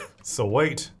mean,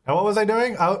 sweet. And what was I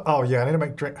doing? Oh yeah, I need to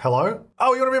make drink. Hello?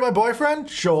 Oh, you want to be my boyfriend?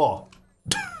 Sure.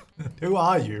 Who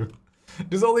are you?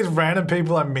 There's all these random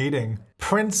people I'm meeting.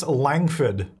 Prince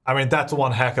Langford. I mean, that's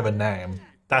one heck of a name.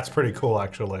 That's pretty cool,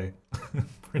 actually.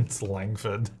 Prince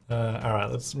Langford. All right,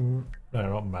 let's. No,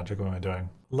 not magic. What am I doing?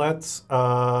 Let's.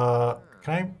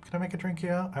 Can I make a drink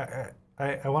here?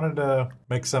 I wanted to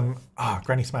make some,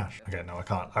 Granny Smash. Okay, no, I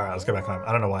can't. All right, let's go back home.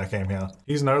 I don't know why I came here.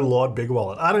 He's no Lord Big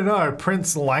Wallet. I don't know,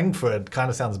 Prince Langford kind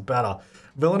of sounds better.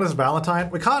 Villainous Valentine,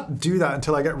 we can't do that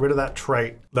until I get rid of that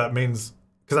trait. That means,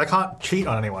 because I can't cheat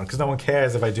on anyone, because no one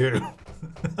cares if I do.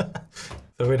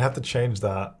 So we'd have to change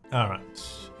that. All right,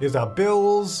 here's our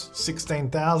bills,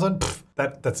 16,000.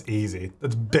 That's easy.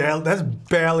 That's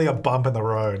barely a bump in the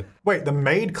road. Wait, the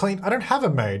maid cleaned? I don't have a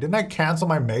maid. Didn't I cancel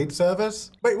my maid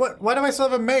service? Wait, what? Why do I still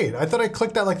have a maid? I thought I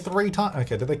clicked that like 3 times.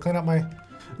 Okay, did they clean up my...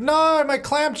 No, my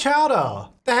clam chowder.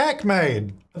 The heck,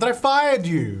 maid? I thought I fired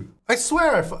you. I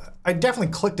swear I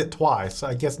definitely clicked it twice.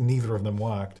 I guess neither of them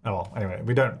worked. Oh well, anyway,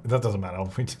 that doesn't matter.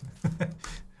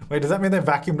 Wait, does that mean they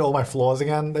vacuumed all my floors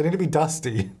again? They need to be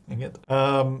dusty. Dang it.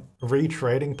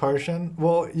 Retrading potion.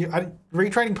 Well,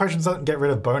 retrading potions doesn't get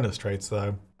rid of bonus traits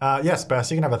though. Yes,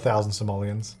 Bess, you can have 1,000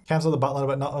 simoleons. Cancel the butler,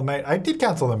 but not the maid. I did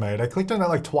cancel the maid. I clicked on it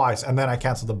like twice, and then I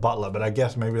canceled the butler, but I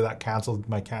guess maybe that canceled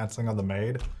my canceling on the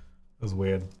maid. It was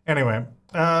weird. Anyway,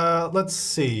 let's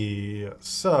see.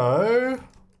 So,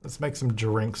 let's make some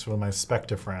drinks for my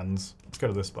Spectre friends. Let's go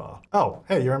to this bar. Oh,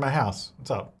 hey, you're in my house.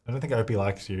 What's up? I don't think Opie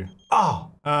likes you.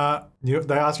 Oh,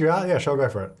 they ask you out? Yeah, sure, go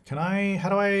for it. How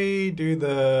do I do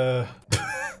the...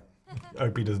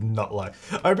 Opie does not like.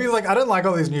 Opie's like, I don't like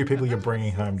all these new people you're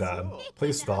bringing home, Dad.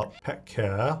 Please stop. Pet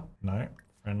care. No.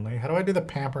 Friendly. How do I do the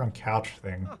pamper on couch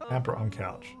thing? Pamper on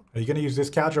couch. Are you going to use this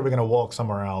couch or are we going to walk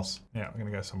somewhere else? Yeah, we're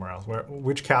going to go somewhere else.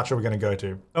 Which couch are we going to go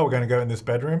to? Oh, we're going to go in this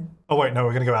bedroom? Oh, wait, no,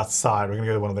 we're going to go outside. We're going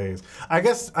to go to one of these. I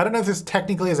guess, I don't know if this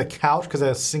technically is a couch because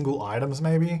they're single items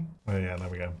maybe. Oh, yeah, there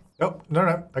we go. Oh,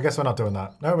 no. I guess we're not doing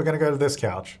that. No, we're going to go to this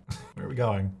couch. Where are we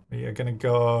going? We are going to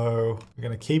go... We're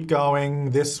going to keep going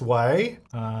this way.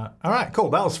 All right, cool.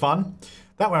 That was fun.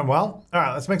 That went well. All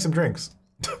right, let's make some drinks.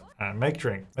 Make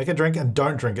drink. Make a drink and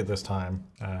don't drink it this time.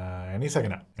 Any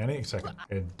second now. Any second.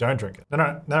 Okay, don't drink it.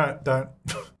 No, don't.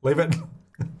 Leave it.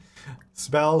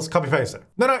 Spells, copy paste it.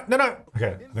 No.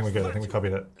 Okay, I think we're good. I think we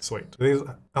copied it. Sweet. These,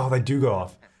 oh, they do go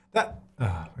off.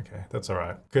 Okay, that's all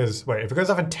right. Because, wait, if it goes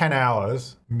off in 10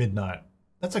 hours, midnight.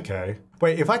 That's okay.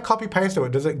 Wait, if I copy paste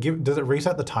it, does it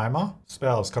reset the timer?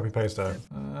 Spells, copy paste it.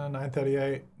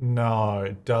 9:38. No,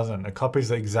 it doesn't. It copies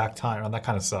the exact time, and that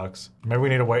kind of sucks. Maybe we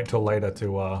need to wait till later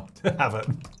to have it.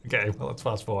 Okay, well, let's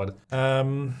fast forward.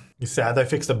 You sad they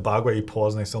fixed a bug where you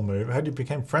pause and they still move. How did you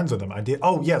become friends with them? I did.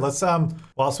 Oh yeah, let's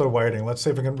whilst we're waiting, let's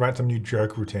see if we can write some new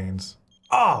joke routines.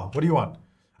 Oh, what do you want?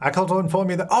 I called to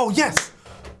inform you that. Oh yes.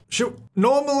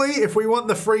 Normally, if we want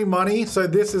the free money, so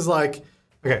this is like,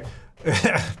 okay.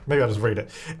 Maybe I'll just read it.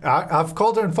 I've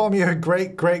called to inform you her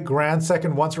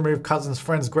great-great-grandsecond once removed cousin's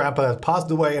friend's grandpa has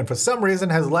passed away and for some reason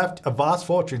has left a vast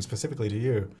fortune specifically to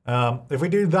you. If we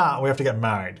do that, we have to get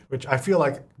married, which I feel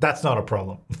like that's not a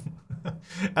problem.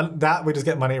 And that we just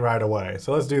get money right away.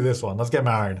 So let's do this one. Let's get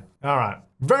married. All right.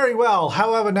 Very well.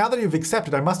 However, now that you've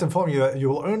accepted, I must inform you that you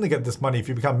will only get this money if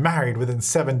you become married within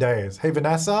 7 days. Hey,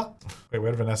 Vanessa? Wait, where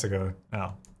did Vanessa go?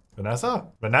 Oh. Vanessa?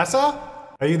 Vanessa?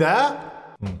 Are you there?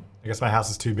 I guess my house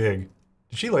is too big.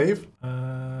 Did she leave?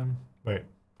 Wait,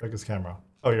 focus camera.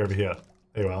 Oh, you're over here.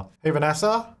 There you are. Hey,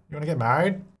 Vanessa, you want to get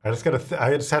married? I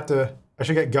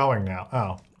should get going now.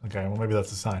 Oh, okay, well, maybe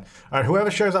that's a sign. All right, whoever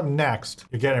shows up next,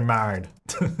 you're getting married.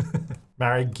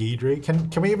 Marry Guidry.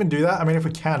 Can we even do that? I mean, if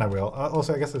we can, I will.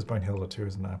 Also, I guess there's Bonehilda too,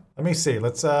 isn't there? Let me see.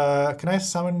 Let's, can I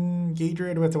summon Guidry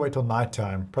or do we have to wait till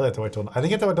nighttime? Probably have to wait till, I think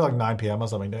you have to wait till like 9 p.m. or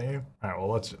something, don't you? All right,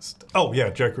 well, let's just, oh yeah,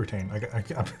 joke routine. I'm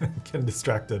getting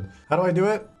distracted. How do I do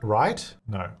it? Right?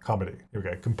 No, comedy. Here we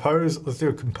go. Compose, let's do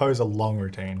a long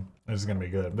routine. This is gonna be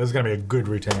good. This is gonna be a good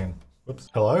routine. Whoops.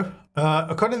 Hello?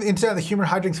 According to the internet, the Human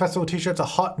Hijinks Festival t-shirt's a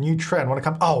hot new trend. Wanna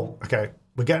come? Oh, okay.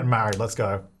 We're getting married. Let's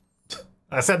go.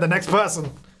 I said the next person.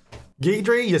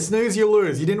 Guidry, you snooze, you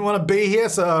lose. You didn't want to be here,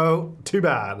 so too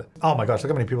bad. Oh my gosh,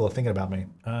 look how many people are thinking about me.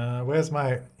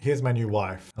 Here's my new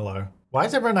wife. Hello. Why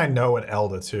is everyone I know an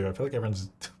elder too? I feel like everyone's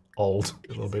old.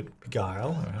 A little bit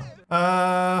beguile.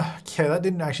 Okay, that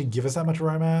didn't actually give us that much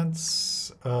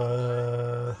romance.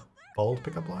 Bold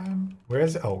pickup line? Where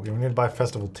is it? Oh, we need to buy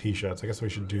festival t-shirts. I guess we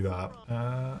should do that.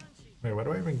 Wait, where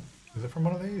do I even, is it from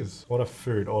one of these? Order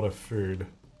food.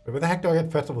 Where the heck do I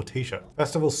get festival t-shirt?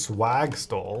 Festival swag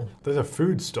stall. There's a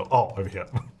food store. Oh, over here.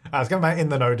 It's got my in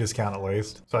the know discount at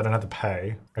least, so I don't have to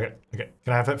pay. Okay. Can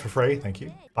I have it for free? Thank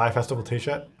you. Buy a festival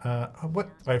t-shirt. What?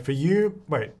 Wait, for you?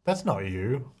 Wait, that's not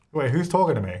you. Wait, who's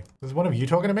talking to me? Is one of you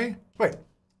talking to me? Wait,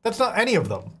 that's not any of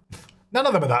them. None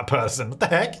of them are that person. What the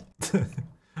heck?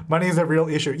 Money is a real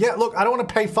issue. Yeah, look, I don't want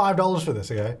to pay $5 for this,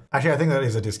 okay? Actually, I think that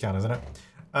is a discount, isn't it?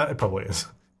 It probably is.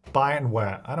 Buy it and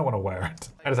wear it. I don't want to wear it.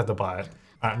 I just have to buy it.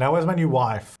 All right, now where's my new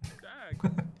wife?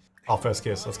 Oh, first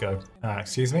kiss, let's go.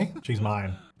 Excuse me? She's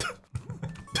mine.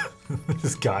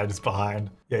 This guy just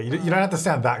behind. Yeah, you don't have to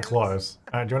stand that close.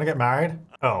 All right, do you want to get married?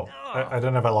 Oh, I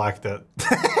don't know if I liked it.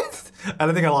 I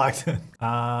don't think I liked it.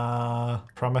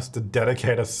 Promise to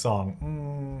dedicate a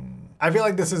song. I feel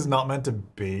like this is not meant to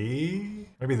be.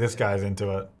 Maybe this guy's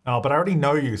into it. Oh, but I already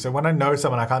know you, so when I know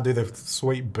someone, I can't do the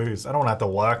sweet boost. I don't want to have to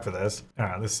work for this. All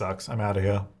right, this sucks. I'm out of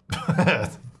here.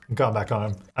 I'm going back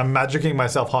home. I'm magicking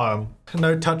myself home.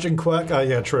 No touching quirk. Oh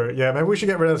yeah, true. Yeah, maybe we should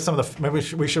get rid of some of the, maybe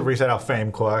we should reset our fame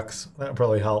quirks. That would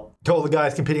probably help. All the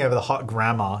guys competing over the hot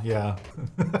grammar, yeah.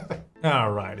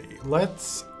 Alrighty,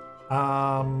 let's,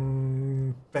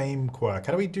 fame quirk.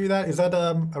 How do we do that? Is that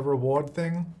a reward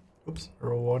thing? Oops, a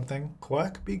reward thing.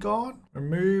 Quirk be gone?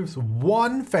 Removes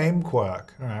 1 fame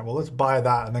quirk. All right, well, let's buy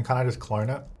that and then can I just clone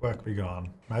it? Quirk be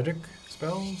gone. Magic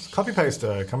spells. Copy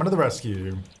paster, coming to the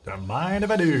rescue. Don't mind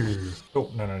if I do. Oh,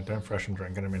 no, don't fresh and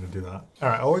drink. I didn't mean to do that. All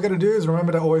right, all we gotta do is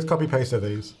remember to always copy paste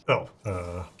these. Oh,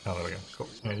 there we go. Cool.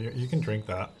 Yeah, you can drink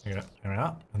that. Yeah, there we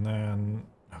are. And then,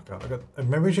 oh God,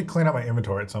 maybe we should clean up my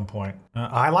inventory at some point.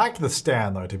 I like the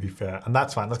stand though, to be fair, and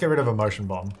that's fine. Let's get rid of a motion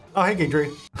bomb. Oh, hey,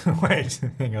 Gidry. Wait,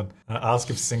 hang on. Ask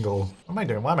if single. What am I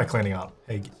doing? Why am I cleaning up?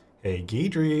 Hey,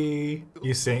 Gidry.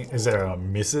 You seen, is there a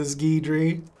Mrs.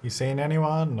 Gidry? You seen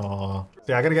anyone? Or,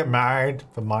 yeah, I gotta get married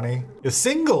for money. You're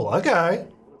single, okay.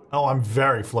 Oh, I'm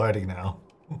very flirty now.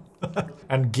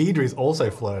 And Gidry's also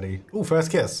flirty. Ooh,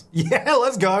 first kiss. Yeah,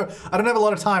 let's go. I don't have a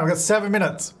lot of time. I got 7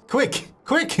 minutes. Quick.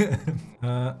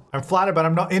 I'm flattered, but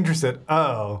I'm not interested.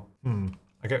 Oh,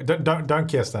 okay, don't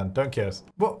kiss then. Don't kiss.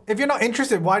 Well, if you're not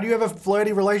interested, why do you have a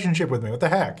flirty relationship with me? What the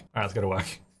heck? All right, let's go to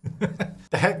work.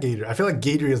 The heck, Gidry? I feel like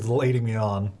Gidry is leading me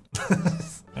on.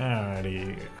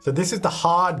 Alrighty. So this is the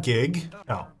hard gig.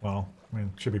 Oh, well, I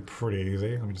mean, it should be pretty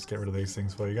easy. Let me just get rid of these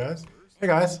things for you guys. Hey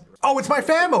guys. Oh, it's my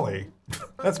family.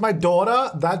 That's my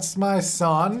daughter, that's my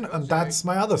son, and that's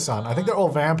my other son. I think they're all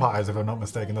vampires if I'm not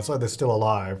mistaken. That's why they're still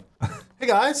alive. Hey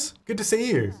guys, good to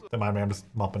see you. Don't mind me, I'm just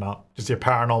mopping up. Just your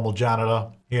paranormal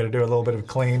janitor. Here to do a little bit of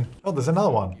clean. Oh, there's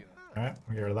another one. All right,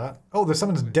 we'll get rid of that. Oh, there's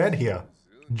someone's dead here.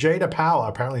 Jada Power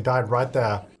apparently died right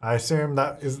there. I assume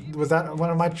was that one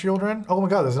of my children? Oh my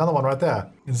God, there's another one right there.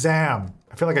 Zam.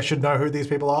 I feel like I should know who these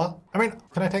people are. I mean,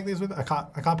 can I take these with? I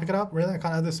can't pick it up. Really? I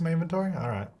can't add this to my inventory? All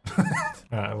right. All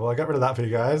right, well, I got rid of that for you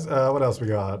guys. What else we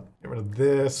got? Get rid of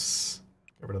this.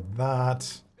 Get rid of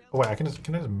that. Oh wait, can I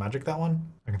just magic that one?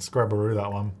 I can scrub-a-roo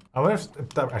that one. I wonder if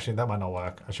that, actually that might not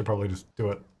work. I should probably just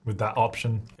do it with that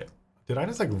option. Yeah. Did I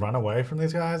just like run away from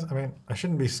these guys? I mean, I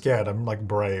shouldn't be scared. I'm like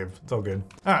brave. It's all good.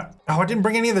 All right. Oh, I didn't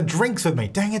bring any of the drinks with me.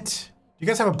 Dang it. You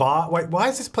guys have a bar? Wait, why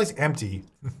is this place empty?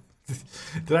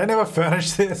 Did I never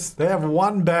furnish this? They have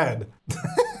 1 bed.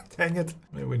 Dang it.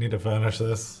 Maybe we need to furnish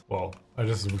this. Well, I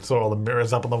just saw all the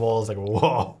mirrors up on the walls. Like,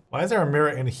 whoa. Why is there a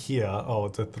mirror in here? Oh,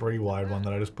 it's a 3-wide one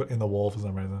that I just put in the wall for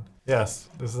some reason. Yes,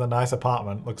 this is a nice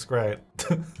apartment. Looks great.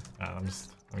 Let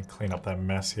me clean up that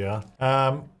mess here.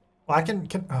 Well, I can,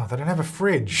 oh, they don't have a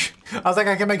fridge. I was like,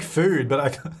 I can make food, but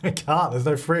I can't. There's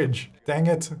no fridge. Dang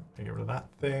it. Get rid of that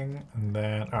thing. And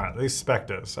then, all right, these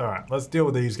specters. All right, let's deal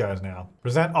with these guys now.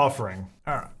 Present offering.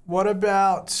 All right, what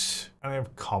about, I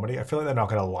have comedy. I feel like they're not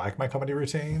gonna like my comedy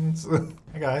routines.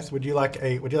 Hey guys, would you like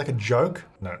a joke?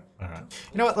 No, all right.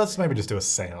 You know what, let's maybe just do a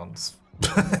seance.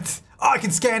 Oh, I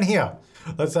can scan here.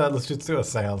 Let's just do a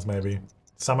seance maybe.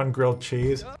 Summon grilled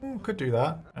cheese. Could do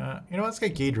that. You know what? Let's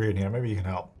get Gidry in here. Maybe you can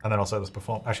help. And then also let's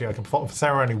perform. Actually, I can perform a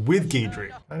ceremony with Gidry.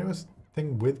 Can I do a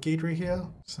thing with Gidry here?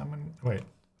 Summon. Wait. It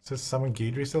says summon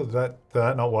Gidry still? Did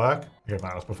that not work? Okay,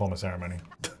 fine. Let's perform a ceremony.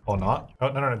 Or not. Oh,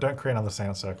 no. Don't create another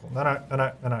seance circle. No.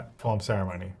 Perform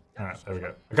ceremony. All right, there we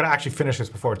go. I gotta actually finish this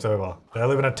before it's over. Do I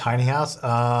live in a tiny house?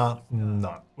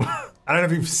 No. I don't know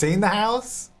if you've seen the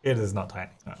house. It is not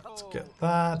tiny. All right, let's get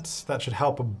that. That should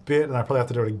help a bit, and I probably have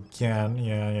to do it again.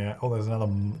 Yeah. Oh, there's another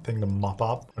thing to mop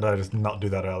up. Or did I just not do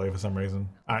that earlier for some reason?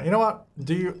 All right, you know what?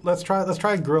 Let's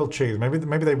try grilled cheese. Maybe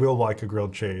they will like a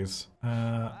grilled cheese.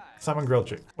 Summon grilled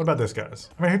cheese. What about this, guys?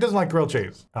 I mean, who doesn't like grilled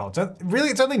cheese? Oh,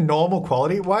 it's only normal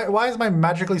quality. Why is my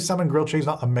magically summoned grilled cheese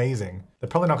not amazing? They're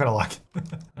probably not gonna like it.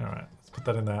 All right, let's put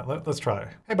that in there. Let's try.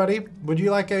 Hey, buddy, would you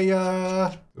like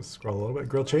a, just scroll a little bit,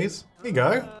 grilled cheese? Here you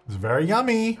go. It's very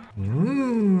yummy.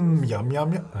 Mmm, yum.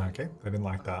 Okay, they didn't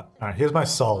like that. All right, here's my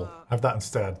soul. Have that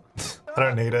instead. I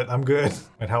don't need it, I'm good.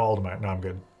 Wait, how old am I? No, I'm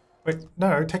good. Wait,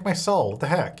 no, take my soul. What the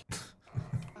heck?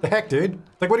 The heck, dude?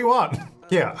 Like, what do you want?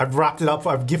 Yeah, I've wrapped it up.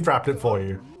 I've gift wrapped it for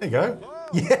you. There you go.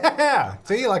 Yeah!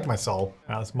 See, you like my soul.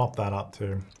 Now let's mop that up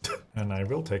too. And I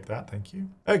will take that, thank you.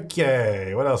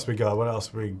 Okay, what else we got?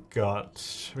 We got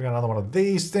another one of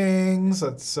these things.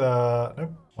 Let's,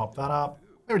 nope, mop that up.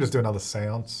 Maybe just do another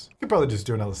seance. Could probably just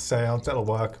do another seance. That'll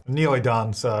work. I'm nearly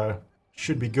done, so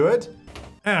should be good.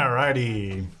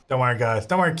 Alrighty. Don't worry, guys.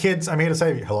 Don't worry, kids. I'm here to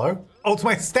save you. Hello? Oh, it's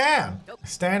my stand. My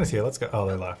stand is here. Let's go. Oh,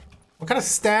 they left. What kind of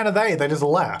stand are they? They just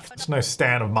left. It's no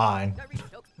stand of mine.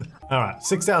 All right,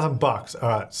 $6,000. All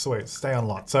right, sweet. Stay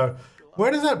unlocked. So where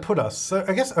does that put us? So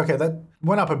I guess, okay, that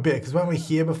went up a bit because weren't we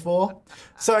here before?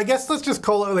 So I guess let's just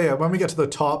call it there. When we get to the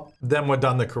top, then we're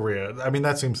done the career. I mean,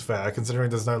 that seems fair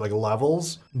considering there's no like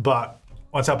levels, but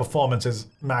once our performance is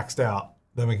maxed out,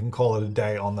 then we can call it a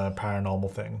day on the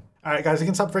paranormal thing. All right, guys, you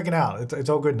can stop freaking out. It's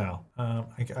all good now.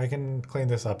 I can clean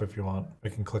this up if you want. I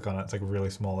can click on it. It's like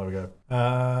really small. There we go.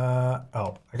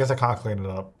 Oh, I guess I can't clean it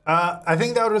up. I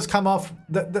think that'll just come off.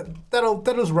 That'll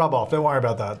just rub off. Don't worry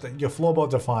about that. Your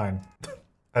floorboards are fine.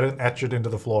 I didn't etch it into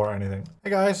the floor or anything. Hey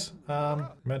guys,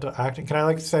 mental acting. Can I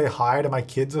like say hi to my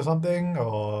kids or something?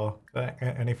 Or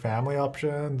any family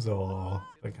options or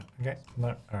like, okay,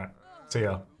 no, all right, see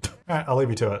ya. All right, I'll leave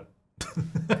you to it.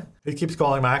 Who keeps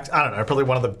calling Max? I don't know, probably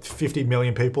one of the 50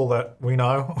 million people that we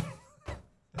know.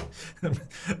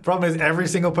 Problem is every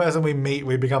single person we meet,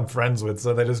 we become friends with,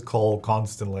 so they just call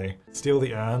constantly. Steal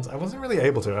the urns. I wasn't really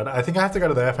able to. I think I have to go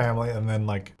to their family and then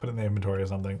like put it in the inventory or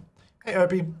something. Hey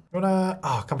Opie, you wanna,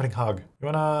 comforting hug. You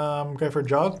wanna go for a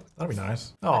jog? That'd be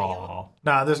nice. Oh,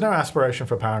 nah, there's no aspiration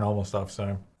for paranormal stuff,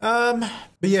 so. But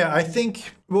yeah, I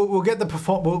think we'll get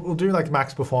the we'll do like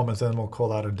max performance and then we'll call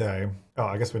that a day. Oh,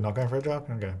 I guess we're not going for a jog?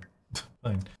 Okay.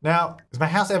 Fine. Now, is my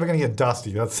house ever gonna get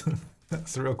dusty? That's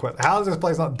the real question. How is this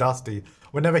place not dusty?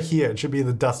 We're never here. It should be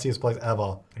the dustiest place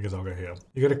ever. I guess I'll go here.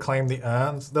 You gotta claim the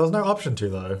urns. There was no option to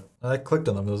though. I clicked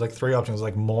on them. There was like 3 options,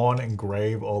 like mourn,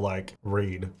 engrave, or like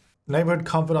read. Neighborhood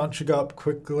confidant should go up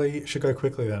quickly. Should go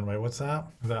quickly then. Wait, what's that?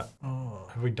 Is that? Oh,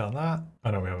 have we done that?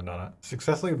 Oh no, we haven't done it.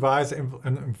 Successfully advise and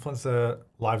influence the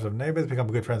lives of neighbors. Become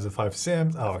good friends with 5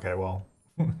 Sims. Oh, okay. Well,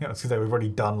 I was gonna say we've already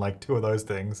done like 2 of those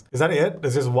things. Is that it?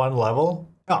 Is this 1 level?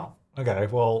 Oh, okay.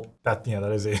 Well, that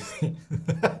is easy.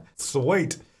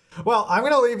 Sweet. Well, I'm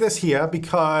gonna leave this here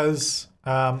because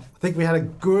I think we had a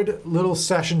good little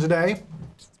session today.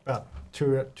 It's about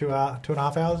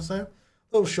 2.5 hours or so.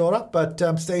 A little shorter, but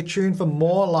stay tuned for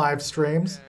more live streams.